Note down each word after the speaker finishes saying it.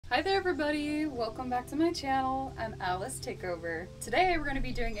Hi there everybody, welcome back to my channel. I'm Alice Takeover. Today we're going to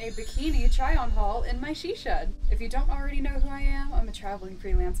be doing a bikini try-on haul in my she shed. If you don't already know who I am, I'm a traveling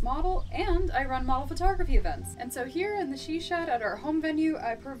freelance model and I run model photography events. And so here in the she shed at our home venue,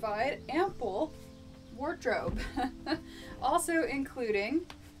 I provide ample wardrobe, also including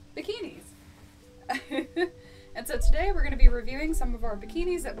bikinis. And so today we're going to be reviewing some of our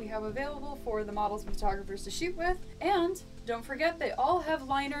bikinis that we have available for the models and photographers to shoot with. And don't forget, they all have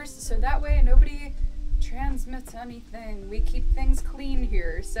liners, so that way nobody transmits anything. We keep things clean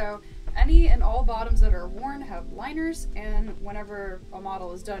here. So any and all bottoms that are worn have liners, and whenever a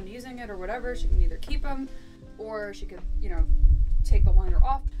model is done using it or whatever, she can either keep them or she could, take the liner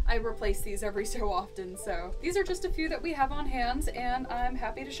off. I replace these every so often, so these are just a few that we have on hand and I'm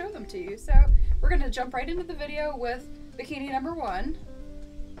happy to show them to you. So we're gonna jump right into the video with bikini number one.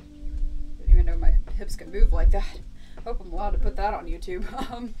 Didn't even know my hips could move like that. Hope I'm allowed to put that on YouTube.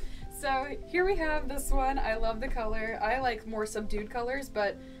 So here we have this one. I love the color. I like more subdued colors,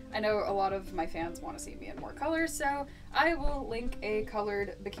 but I know a lot of my fans want to see me in more colors, so I will link a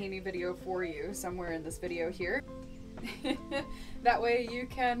colored bikini video for you somewhere in this video here. That way you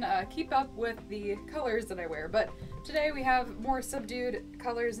can keep up with the colors that I wear. But today we have more subdued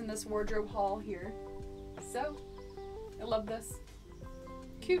colors in this wardrobe haul here. So, I love this.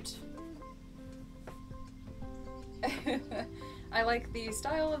 Cute. I like the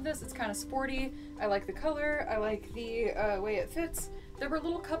style of this. It's kind of sporty. I like the color. I like the way it fits. There were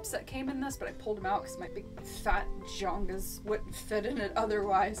little cups that came in this, but I pulled them out because my big fat jongas wouldn't fit in it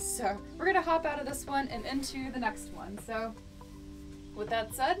otherwise. So we're gonna hop out of this one and into the next one. So with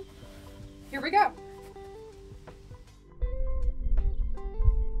that said, here we go.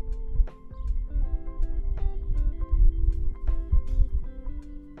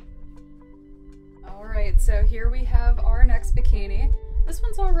 Alright, so here we have our next bikini. This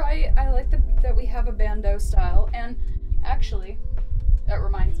one's alright. I like that we have a bandeau style, and actually, that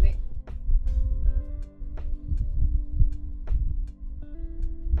reminds me.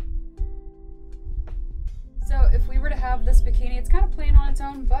 So if we were to have this bikini, it's kind of plain on its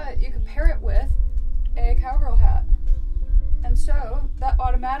own, but you could pair it with a cowgirl hat. And so that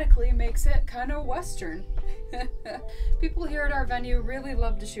automatically makes it kind of Western. People here at our venue really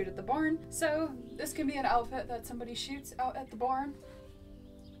love to shoot at the barn, so this can be an outfit that somebody shoots out at the barn.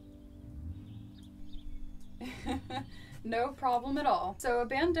 No problem at all. So a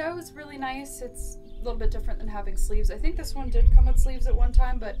bandeau is really nice. It's a little bit different than having sleeves. I think this one did come with sleeves at one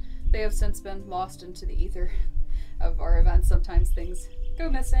time, but they have since been lost into the ether of our events. Sometimes things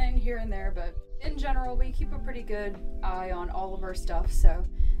go missing here and there, but in general, we keep a pretty good eye on all of our stuff. So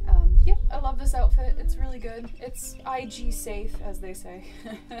yep, I love this outfit. It's really good. It's IG safe, as they say.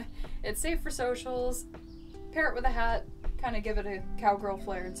 It's safe for socials. Pair it with a hat, kind of give it a cowgirl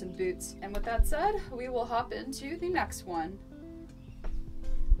flair and some boots. And with that said, we will hop into the next one.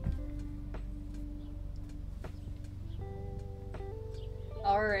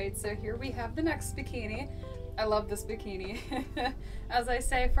 Alright, so here we have the next bikini. I love this bikini, as I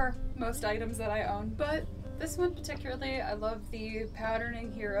say for most items that I own, but this one particularly, I love the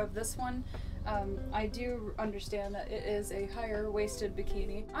patterning here of this one. I do understand that it is a higher waisted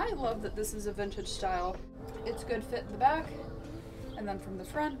bikini. I love that this is a vintage style. It's good fit in the back and then from the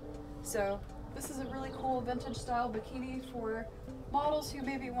front. So this is a really cool vintage style bikini for models who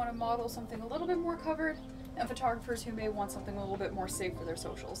maybe want to model something a little bit more covered, and photographers who may want something a little bit more safe for their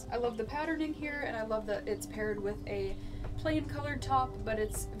socials. I love the patterning here, and I love that it's paired with a plain colored top, but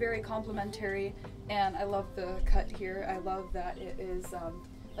it's very complimentary, and I love the cut here. I love that it is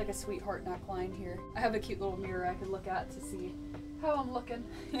like a sweetheart neckline here. I have a cute little mirror I could look at to see how I'm looking.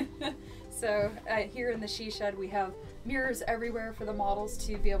 So here in the she shed we have mirrors everywhere for the models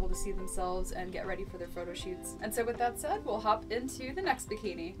to be able to see themselves and get ready for their photo shoots. And so with that said, we'll hop into the next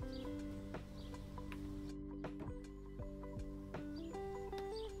bikini.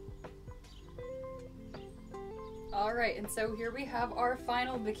 Alright, and so here we have our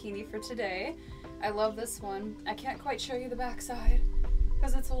final bikini for today. I love this one. I can't quite show you the backside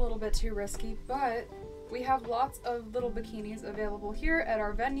because it's a little bit too risky, but we have lots of little bikinis available here at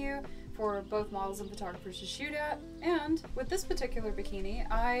our venue for both models and photographers to shoot at. And with this particular bikini,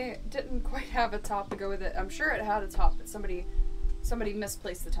 I didn't quite have a top to go with it. I'm sure it had a top, but somebody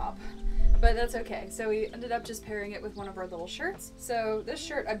misplaced the top. But that's okay. So we ended up just pairing it with one of our little shirts. So this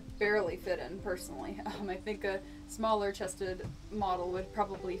shirt I barely fit in personally. I think a smaller chested model would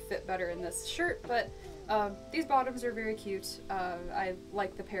probably fit better in this shirt, but these bottoms are very cute. I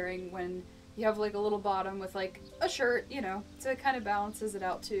like the pairing when you have like a little bottom with like a shirt, so it kind of balances it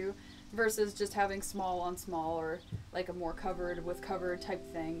out too. versus just having small on small or like a more covered with covered type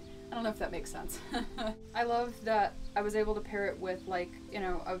thing. I don't know if that makes sense. I love that I was able to pair it with like, you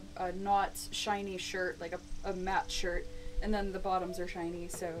know, a not shiny shirt, like a matte shirt, and then the bottoms are shiny,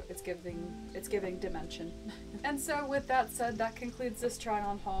 so it's giving dimension. And so with that said, that concludes this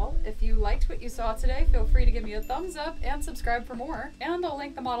try-on haul. If you liked what you saw today, feel free to give me a thumbs up and subscribe for more. And I'll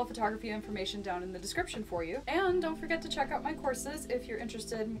link the model photography information down in the description for you. And don't forget to check out my courses if you're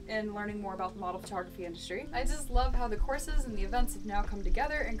interested in learning more about the model photography industry. I just love how the courses and the events have now come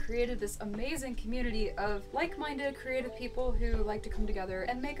together and created this amazing community of like-minded creative people who like to come together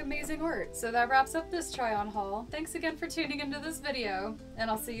and make amazing art. So that wraps up this try-on haul. Thanks again for tuning into this video, and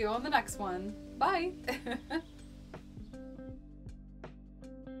I'll see you on the next one. Bye!